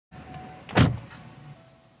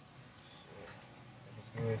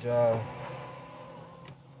with y'all.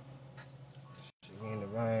 We in the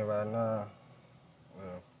rain right now.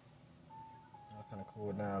 Well, I kind of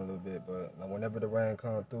cool down a little bit, but whenever the rain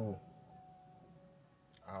comes through,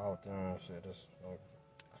 I often I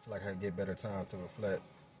feel like I get better time to reflect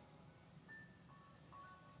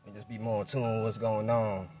and just be more in tune with what's going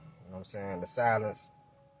on. You know what I'm saying? The silence.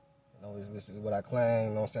 Is what I claim.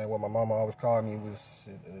 You know what I'm saying? What my mama always called me was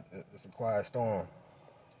it's a quiet storm.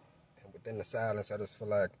 And within the silence, I just feel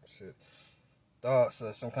like thoughts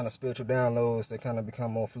or some kind of spiritual downloads, they kind of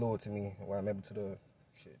become more fluid to me, where I'm able to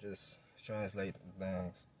just translate things. You know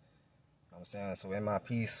what I'm saying? So in my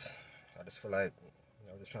piece, I just feel like,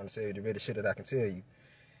 just trying to say the real shit that I can tell you.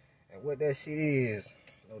 And what that shit is,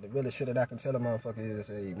 the real shit that I can tell a motherfucker is,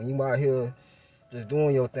 hey, when you out here just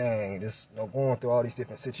doing your thing, just going through all these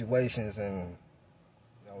different situations and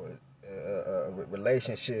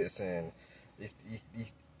relationships and these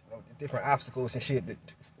different obstacles and shit, that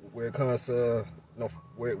where it comes to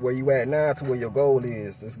where you at now to where your goal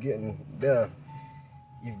is, just getting there.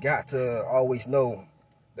 You've got to always know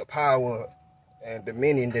the power and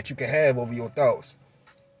dominion that you can have over your thoughts,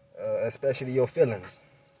 especially your feelings.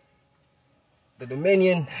 The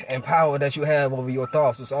dominion and power that you have over your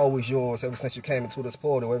thoughts is always yours ever since you came into this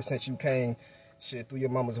portal, ever since you came through your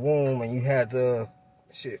mama's womb and you had to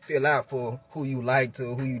fill out for who you liked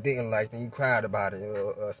or who you didn't like, and you cried about it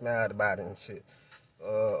or smiled about it and shit.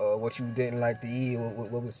 What you didn't like to eat,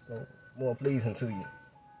 what was more pleasing to you.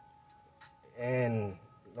 And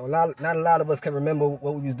not a lot of us can remember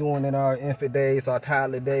what we was doing in our infant days, our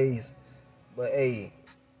toddler days. But hey,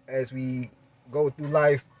 as we go through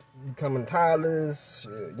life, becoming toddlers,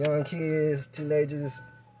 young kids, teenagers,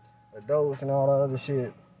 adults, and all that other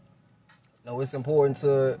shit, it's important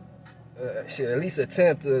to at least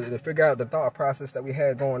attempt to figure out the thought process that we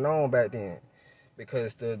had going on back then.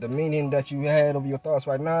 Because the meaning that you had of your thoughts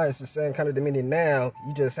right now is the same kind of meaning now.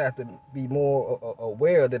 You just have to be more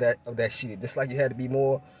aware of that shit. Just like you had to be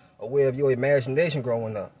more aware of your imagination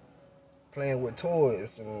growing up. Playing with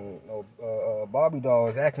toys and Barbie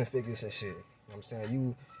dolls, action figures and shit. You know what I'm saying?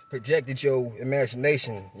 You projected your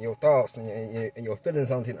imagination, your thoughts, and your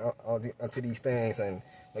feelings onto these things. And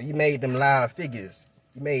you made them live figures.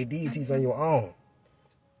 You made deities on your own.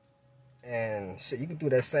 And shit, you can do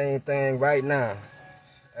that same thing right now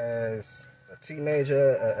as a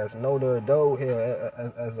teenager, as an older adult here,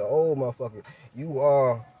 as an old motherfucker. You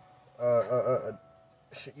are,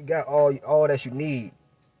 you got all that you need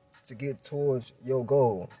to get towards your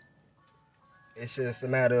goal. It's just a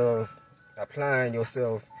matter of applying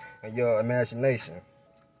yourself and your imagination.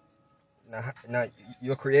 Now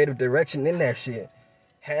your creative direction in that shit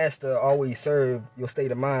has to always serve your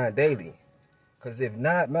state of mind daily. Because if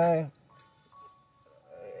not, man,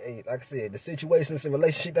 hey, like I said, the situations and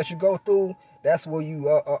relationship that you go through, that's where you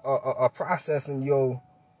are processing your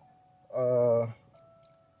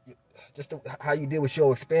how you deal with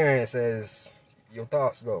your experience as your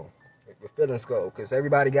thoughts go, your feelings go. Because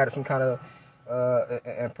everybody got some kind of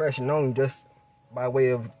impression on you just by way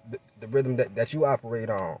of the rhythm that you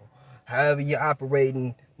operate on. However you're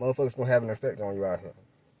operating, motherfuckers gonna have an effect on you out here.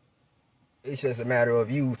 It's just a matter of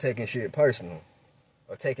you taking shit personal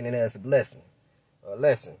or taking it as a blessing. A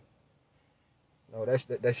lesson.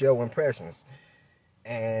 That's your impressions.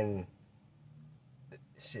 And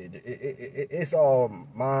shit, it's all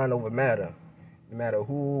mind over matter. No matter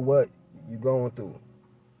who, what you going through.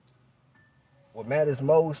 What matters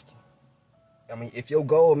most, if your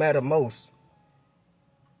goal matter most,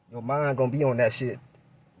 your mind gonna be on that shit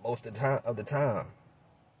most of the time.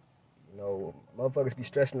 Motherfuckers be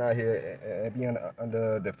stressing out here and be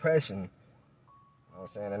under depression. You know what I'm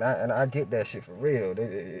saying? And I get that shit for real.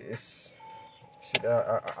 It's shit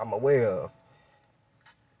I'm aware of.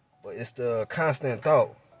 But it's the constant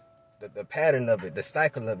thought, the pattern of it, the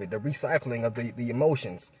cycle of it, the recycling of the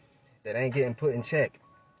emotions that ain't getting put in check.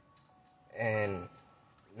 And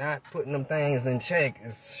not putting them things in check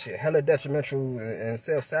is shit hella detrimental and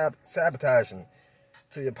self-sabotaging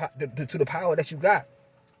to the power that you got.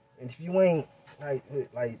 And if you ain't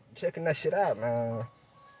like checking that shit out, man,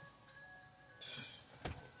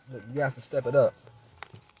 look, you got to step it up.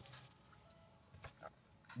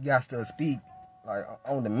 You got to speak like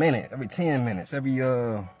on the minute, every 10 minutes, every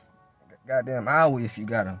goddamn hour if you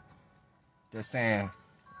gotta. Just saying,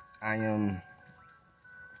 I am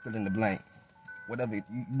fill in the blank. Whatever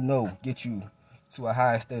get you to a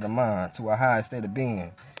higher state of mind, to a higher state of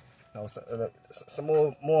being.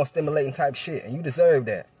 Some more stimulating type shit, and you deserve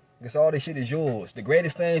that. Because all this shit is yours. The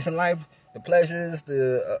greatest things in life, the pleasures,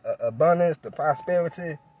 the abundance, the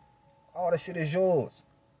prosperity, all that shit is yours.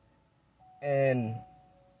 And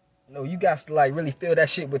No, you got to like really feel that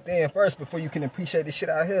shit within first before you can appreciate the shit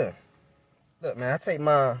out here. Look, man, I take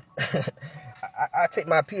my I take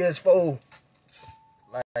my PS4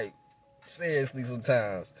 like seriously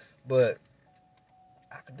sometimes, but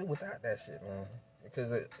I could do without that shit, man.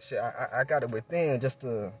 Because I got it within just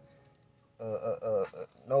to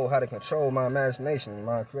know how to control my imagination,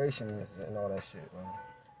 my creation, and all that shit, man. You know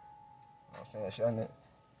what I'm saying? Shit,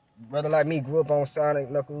 brother like me grew up on Sonic,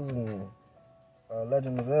 Knuckles, and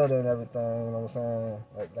Legend of Zelda and everything. You know what I'm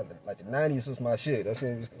saying? Like the '90s was my shit. That's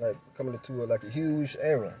when it was like coming into like a huge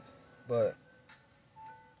era. But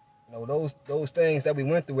you know those things that we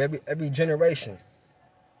went through, every generation,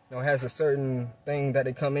 you know, has a certain thing that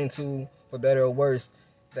they come into, for better or worse,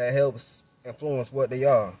 that helps influence what they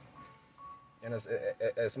are. And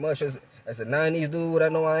as much as a '90s dude, I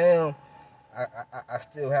know I am, I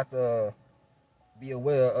still have to be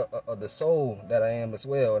aware of the soul that I am as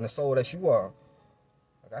well, and the soul that you are.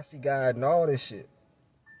 Like, I see God in all this shit,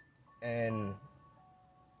 and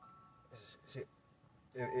shit,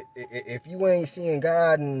 if you ain't seeing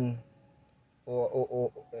God and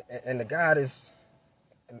the God is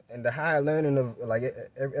and the higher learning of like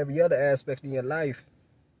every other aspect in your life,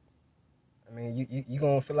 I mean, you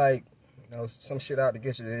gonna feel like, you know, some shit out to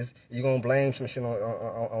get you. You gonna blame some shit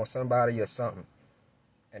on somebody or something,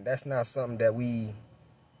 and that's not something that we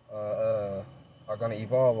are gonna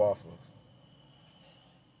evolve off of.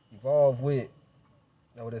 Evolve with,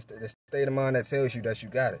 you know, the state of mind that tells you that you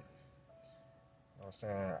got it. You know what I'm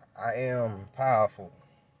saying? I am powerful.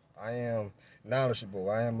 I am knowledgeable.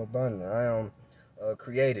 I am abundant. I am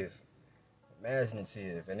creative,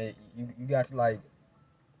 imaginative, and you got to like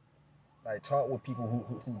talk with people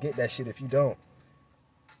who get that shit. If you don't,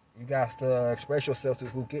 you got to express yourself to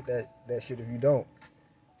who get that shit. If you don't,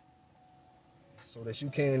 so that you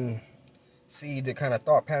can see the kind of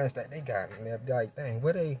thought patterns that they got, and they're like, dang,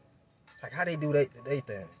 where they, like, how they do they thing.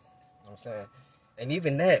 You know what I'm saying? And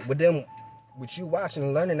even that, with you watching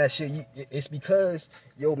and learning that shit, it's because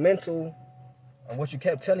your mental and what you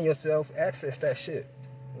kept telling yourself access that shit.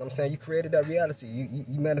 You know what I'm saying? You created that reality.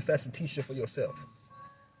 You manifested a t-shirt for yourself.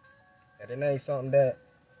 And it ain't something that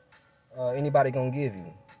anybody gonna give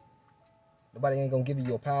you. Nobody ain't gonna give you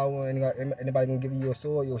your power. Anybody gonna give you your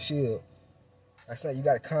sword, your shield. That's something you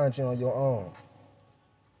gotta conjure on your own.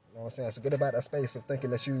 You know what I'm saying? So get about that space of thinking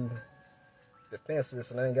that you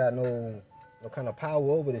defenseless and ain't got no kind of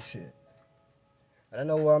power over this shit. And I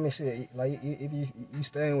know, I mean, shit, like, if you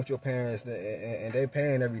staying with your parents and they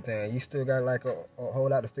paying everything, you still got like a whole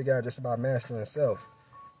lot to figure out just about mastering self.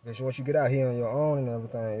 Because once you get out here on your own and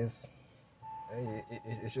everything,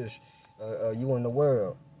 it's just you in the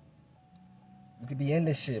world. You could be in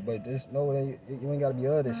this shit, but there's no way you ain't gotta be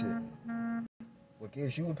of this shit. What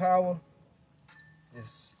gives you the power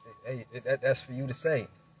is, that's for you to say.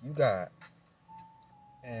 You got.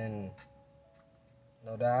 And you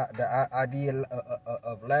know, the idea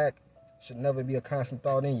of lack should never be a constant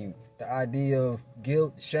thought in you. The idea of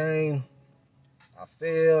guilt, shame, I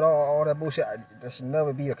failed, all that bullshit, that should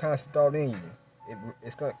never be a constant thought in you.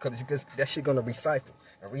 It's gonna, cause that shit gonna recycle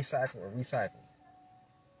and recycle and recycle.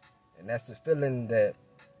 And that's the feeling that,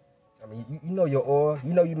 I mean, you know your aura,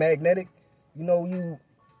 you know you magnetic, you know you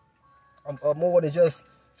are more than just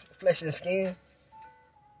flesh and skin.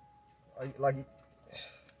 Like, you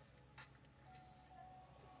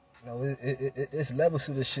know, it's levels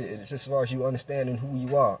to this shit. It's just as far as you understanding who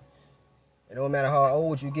you are. It don't matter how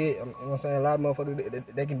old you get. You know what I'm saying? A lot of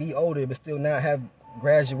motherfuckers, they can be older but still not have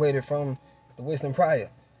graduated from the wisdom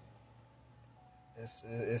prior. It's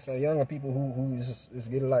some younger people who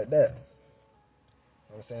just get it like that. You know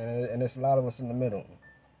what I'm saying? And there's a lot of us in the middle.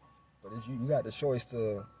 But you got the choice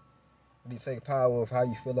to really take power of how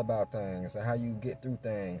you feel about things and how you get through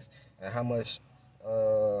things and how much,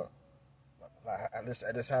 like,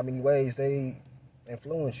 just how many ways they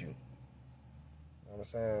influence you. You know what I'm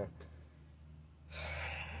saying?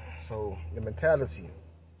 So your mentality, your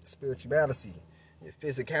spirituality, your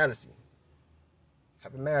physicality,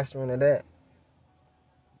 have a mastering of that.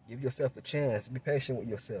 Give yourself a chance. Be patient with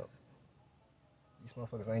yourself. These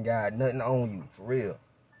motherfuckers ain't got nothing on you, for real.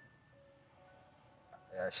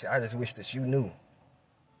 I just wish that you knew.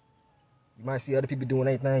 You might see other people doing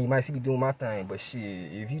their thing. You might see me doing my thing. But shit,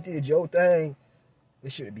 if you did your thing,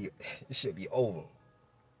 it should be over.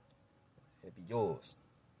 It'd be yours.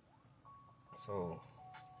 So,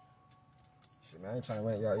 shit, man, I ain't trying to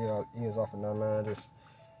rant y'all ears off of nothing, man.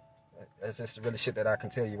 That's just the really shit that I can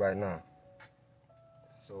tell you right now.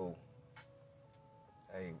 So,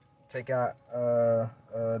 hey, take out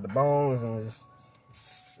the bones and just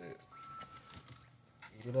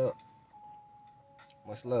eat it up.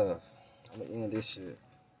 Much love. I'm gonna end this shit.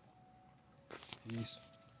 Peace.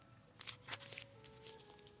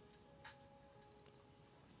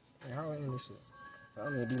 Hey, how I end this shit? I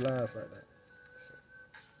don't even do lives like that.